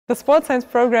The sports science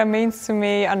program means to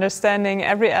me understanding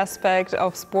every aspect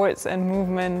of sports and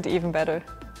movement even better.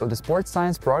 So the sports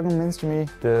science program means to me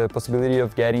the possibility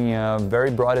of getting a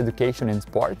very broad education in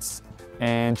sports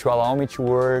and to allow me to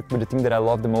work with the thing that I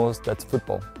love the most, that's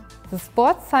football. The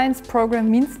sports science program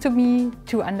means to me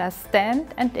to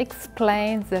understand and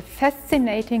explain the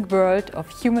fascinating world of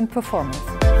human performance.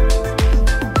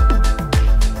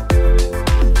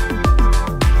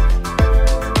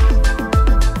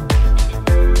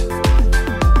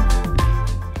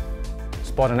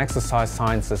 Sport and exercise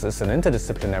sciences is an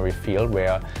interdisciplinary field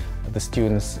where the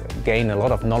students gain a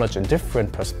lot of knowledge in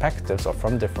different perspectives or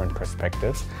from different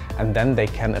perspectives, and then they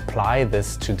can apply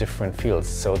this to different fields.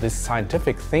 So this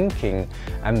scientific thinking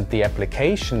and the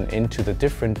application into the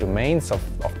different domains of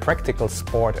practical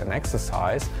sport and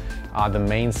exercise are the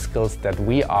main skills that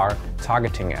we are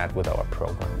targeting at with our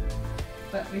program.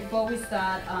 But before we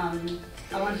start,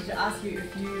 I wanted to ask you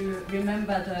if you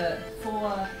remember the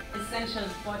 4 essential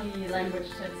body language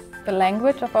tests. The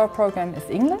language of our program is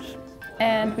English,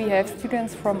 and we have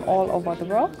students from all over the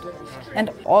world.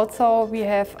 And also we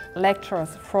have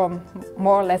lecturers from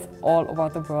more or less all over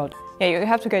the world. Yeah, you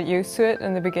have to get used to it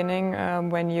in the beginning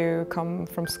when you come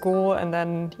from school, and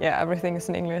then everything is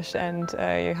in English and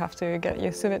you have to get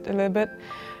used to it a little bit.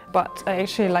 But I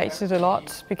actually liked it a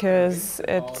lot because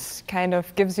it kind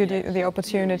of gives you the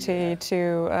opportunity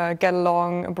to get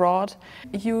along abroad.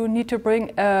 You need to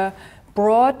bring a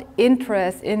broad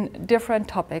interest in different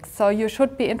topics. So you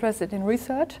should be interested in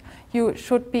research, you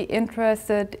should be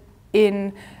interested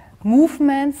in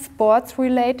movement,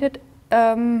 sports-related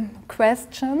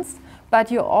questions,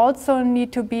 but you also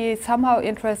need to be somehow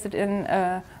interested in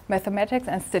mathematics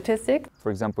and statistics. For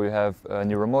example, you have a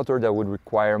neuromotor that would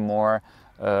require more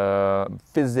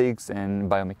physics and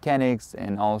biomechanics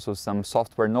and also some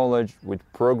software knowledge with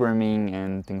programming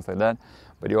and things like that.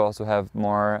 But you also have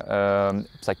more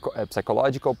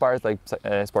psychological parts like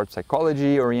sports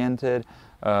psychology oriented,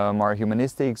 more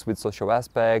humanistics with social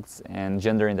aspects and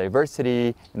gender and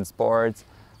diversity in sports.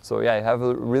 So yeah, I have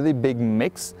a really big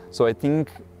mix. So I think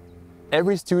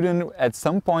every student at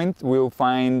some point will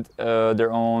find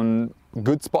their own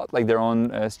good spot, like their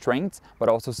own strengths, but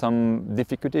also some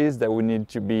difficulties that would need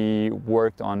to be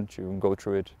worked on to go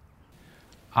through it.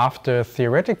 After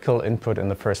theoretical input in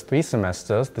the first 3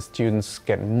 semesters, the students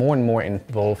get more and more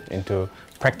involved into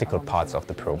practical parts of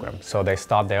the program. So they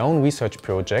start their own research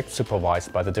projects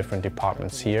supervised by the different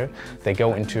departments here. They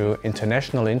go into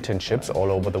international internships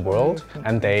all over the world,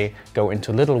 and they go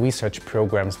into little research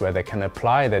programs where they can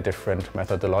apply their different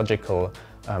methodological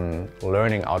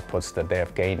learning outputs that they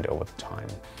have gained over the time.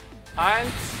 1,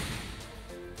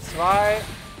 2,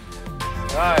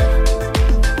 3.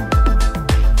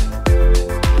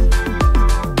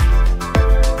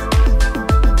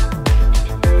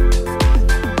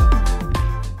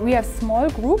 We have small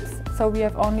groups, so we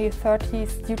have only 30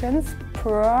 students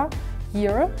per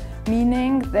year,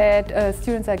 meaning that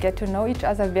students get to know each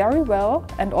other very well,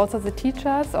 and also the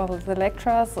teachers or the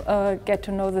lecturers get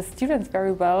to know the students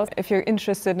very well. If you're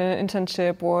interested in an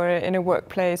internship or in a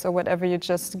workplace or whatever, you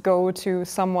just go to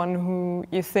someone who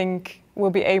you think will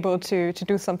be able to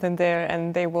do something there,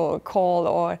 and they will call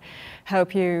or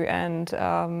help you, and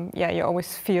you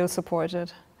always feel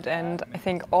supported. And I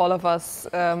think all of us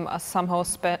are somehow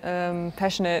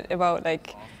passionate about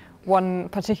one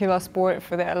particular sport.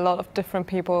 For there are a lot of different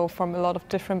people from a lot of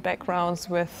different backgrounds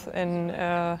in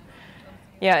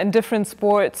different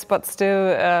sports, but still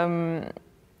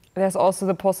there's also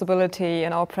the possibility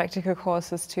in our practical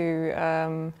courses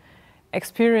to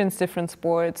experience different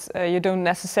sports. You don't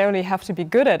necessarily have to be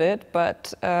good at it,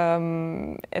 but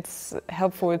it's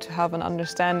helpful to have an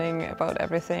understanding about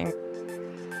everything.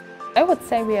 I would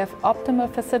say we have optimal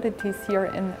facilities here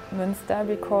in Münster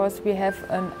because we have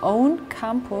an own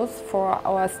campus for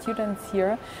our students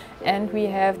here, and we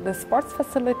have the sports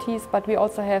facilities, but we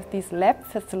also have these lab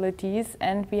facilities,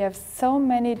 and we have so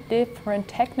many different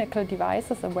technical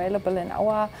devices available in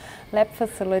our lab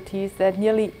facilities that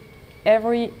nearly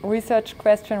every research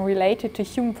question related to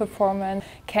human performance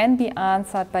can be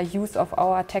answered by use of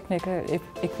our technical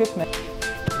equipment.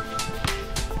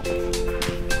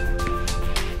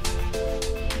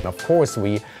 Of course,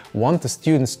 we want the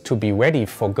students to be ready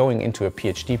for going into a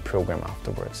PhD program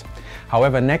afterwards.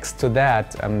 However, next to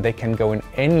that, they can go in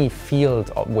any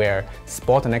field where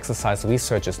sport and exercise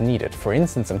research is needed. For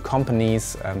instance, in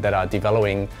companies that are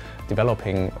developing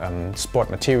sport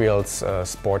materials,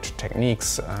 sport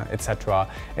techniques, etc.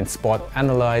 In sport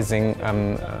analyzing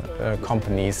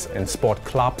companies, in sport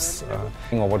clubs.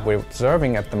 What we're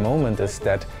observing at the moment is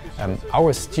that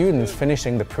our students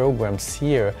finishing the programs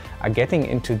here are getting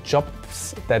into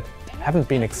jobs that haven't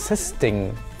been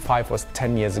existing 5 or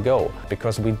 10 years ago,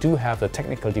 because we do have the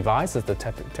technical devices, the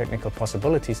technical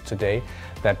possibilities today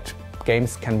that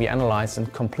games can be analyzed in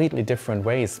completely different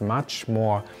ways, much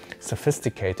more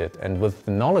sophisticated. And with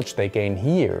the knowledge they gain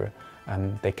here,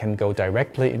 they can go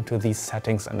directly into these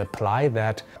settings and apply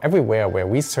that everywhere where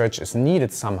research is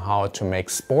needed somehow to make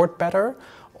sport better,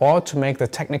 or to make the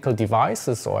technical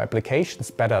devices or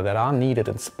applications better that are needed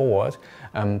in sport.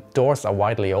 Doors are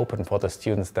widely open for the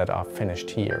students that are finished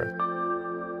here.